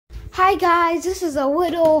Hi guys, this is a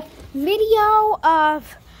little video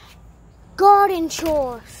of garden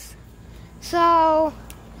chores. So,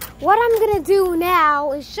 what I'm going to do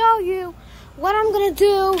now is show you what I'm going to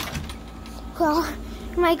do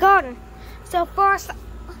in my garden. So first,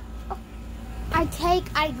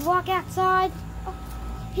 I walk outside.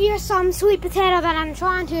 Here's some sweet potato that I'm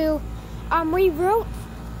trying to reroot.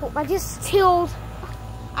 I just tilled.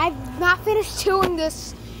 I've not finished tilling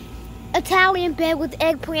this Italian bed with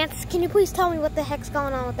eggplants. Can you please tell me what the heck's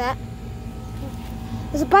going on with that?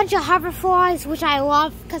 There's a bunch of hoverflies, which I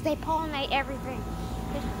love because they pollinate everything.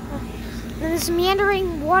 And this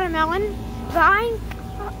meandering watermelon. But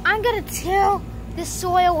I'm gonna till this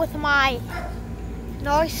soil with my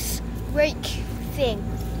nice rake thing,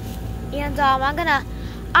 and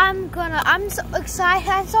I'm so excited.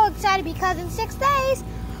 I'm so excited because in 6 days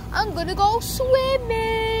I'm gonna go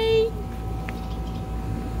swimming.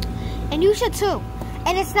 And you should too.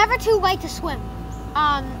 And it's never too late to swim.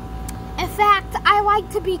 In fact, I like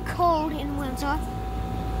to be cold in winter.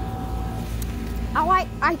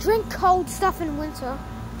 I drink cold stuff in winter.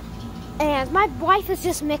 And my life is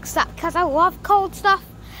just mixed up because I love cold stuff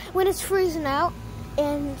when it's freezing out.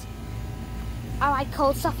 And I like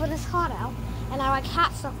cold stuff when it's hot out. And I like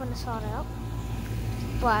hot stuff when it's hot out.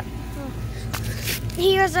 But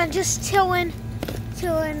here's just tilling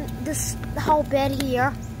this whole bed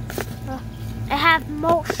here. I have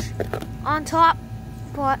mulch on top,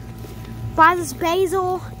 but by this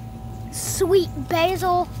basil, sweet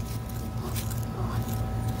basil,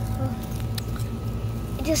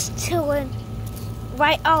 just tilling.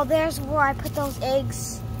 Right, oh, there's where I put those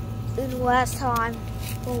eggs in last time.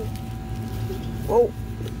 Whoa.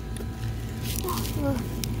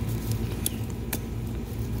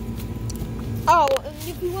 Oh,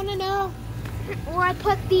 if you want to know where I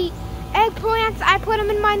put the eggplants, I put them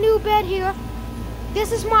in my new bed here.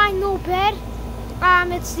 This is my new bed.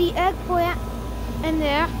 It's the eggplant in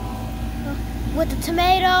there with the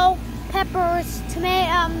tomato, peppers,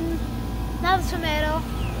 another tomato,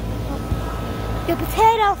 the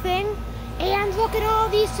potato thing, and look at all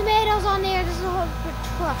these tomatoes on there. This is a whole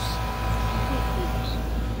truss.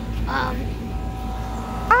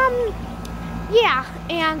 Yeah,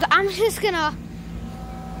 and I'm just gonna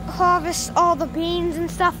harvest all the beans and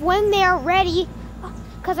stuff when they're ready,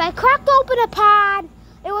 because I cracked open a pod.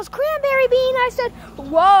 It was cranberry bean. I said,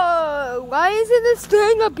 whoa, why isn't this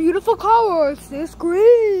thing a beautiful color? It's this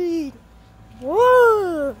green.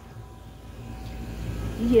 Whoa.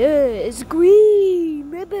 Yeah, it's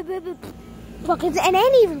green. Look, it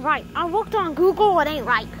ain't even right. I looked on Google, it ain't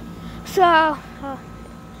right. So,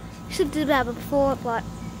 should do that before, but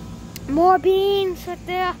more beans right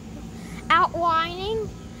there. Outlining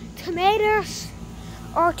tomatoes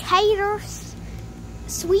or taters,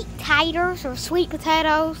 sweet taters or sweet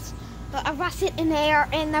potatoes, a russet in there,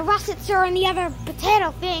 and the russets are in the other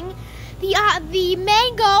potato thing. The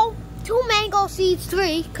mango, 2 mango seeds,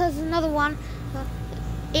 3, because another one,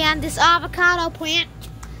 and this avocado plant,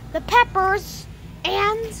 the peppers,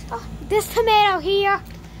 and this tomato here.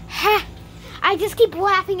 I just keep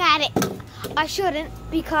laughing at it. I shouldn't,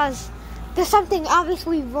 because there's something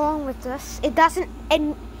obviously wrong with this. It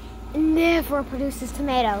never produces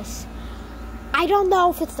tomatoes. I don't know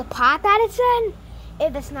if it's the pot that it's in,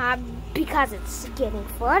 if it's not because it's getting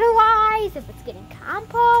fertilized, if it's getting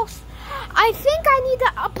compost. I think I need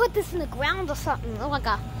to put this in the ground or something, like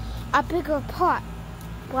a bigger pot.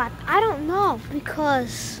 But I don't know,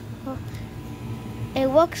 because it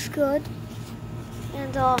looks good.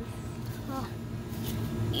 And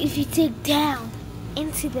if you dig down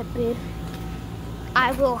into the bed,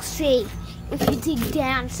 I will see if you dig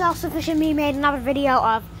down. Self-Sufficient Me made another video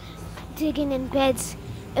of digging in beds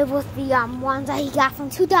with the ones that he got from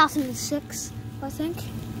 2006, I think.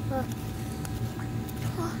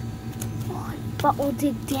 But we'll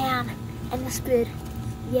dig down in this bed.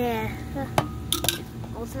 Yeah.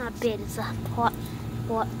 Well, it's not a bed, it's a pot.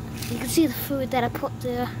 But you can see the food that I put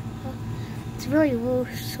there. It's very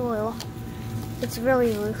loose soil. It's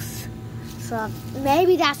really loose. So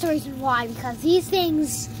maybe that's the reason why, because these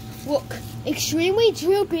things look extremely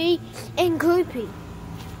droopy and gloopy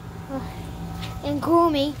and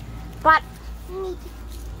gloomy, but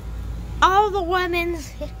all the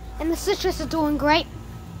lemons and the citrus are doing great.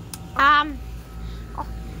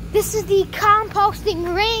 This is the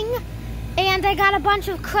composting ring, and I got a bunch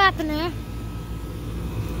of crap in there,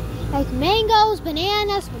 like mangoes,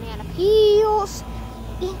 bananas, banana peels,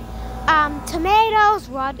 tomatoes,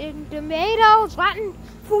 rotten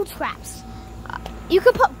food scraps. You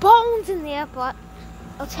could put bones in there, but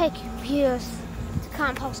it'll take years to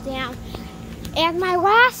compost down. And my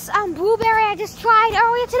last blueberry I just tried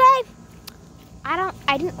earlier today,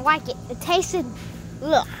 I didn't like it. It tasted,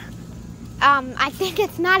 ugh. I think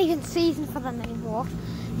it's not even seasoned for them anymore.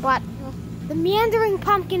 But the mandarin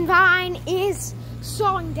pumpkin vine is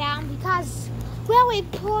slowing down because, well,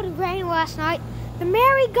 it poured rain last night. The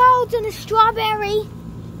marigolds and the strawberry,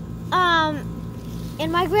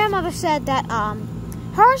 and my grandmother said that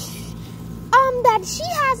that she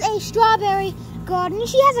has a strawberry garden.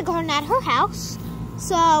 She has a garden at her house.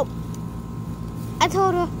 So I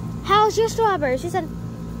told her, "How's your strawberries?" She said,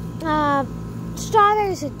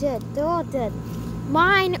 "Strawberries are dead. They're all dead.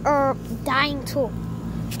 Mine are dying too."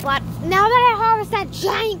 But now that I harvest that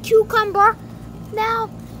giant cucumber, now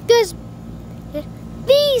there's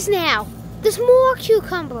these now. There's more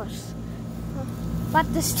cucumbers.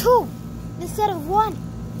 But there's two instead of one.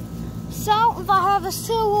 So if I harvest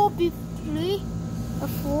two, it will be 3 or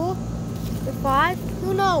 4 or 5,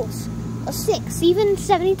 who knows? Or 6, even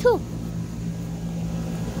 72.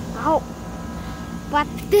 Oh, but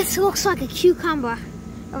this looks like a cucumber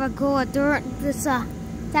or a gourd. That's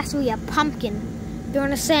actually a pumpkin. They're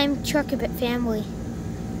in the same cucurbit family.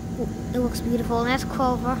 It looks beautiful. And that's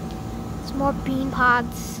clover. There's more bean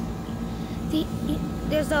pods.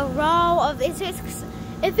 There's a row of, if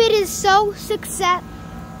it is so successful,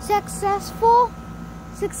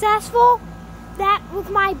 that with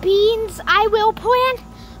my beans, I will plant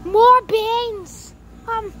more beans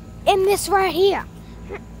in this right here.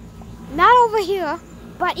 Not over here,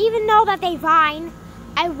 but even though that they vine,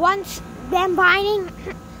 I want them vining.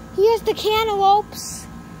 Here's the cantaloupes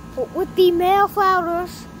with the male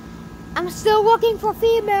flowers. I'm still looking for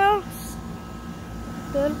females.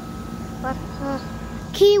 Good. But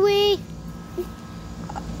kiwi.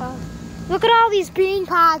 Look at all these bean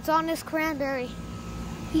pods on this cranberry.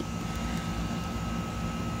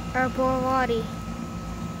 Or borwadi.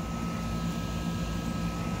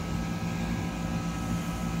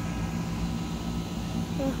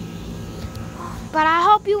 But I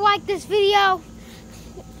hope you like this video.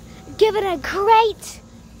 Give it a great,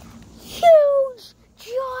 huge,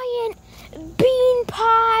 giant bean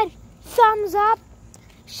pod thumbs up.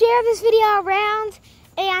 Share this video around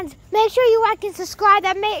and make sure you like and subscribe.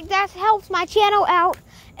 That helps my channel out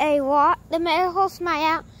a lot. That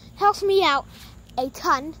helps me out a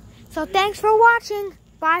ton. So thanks for watching.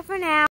 Bye for now.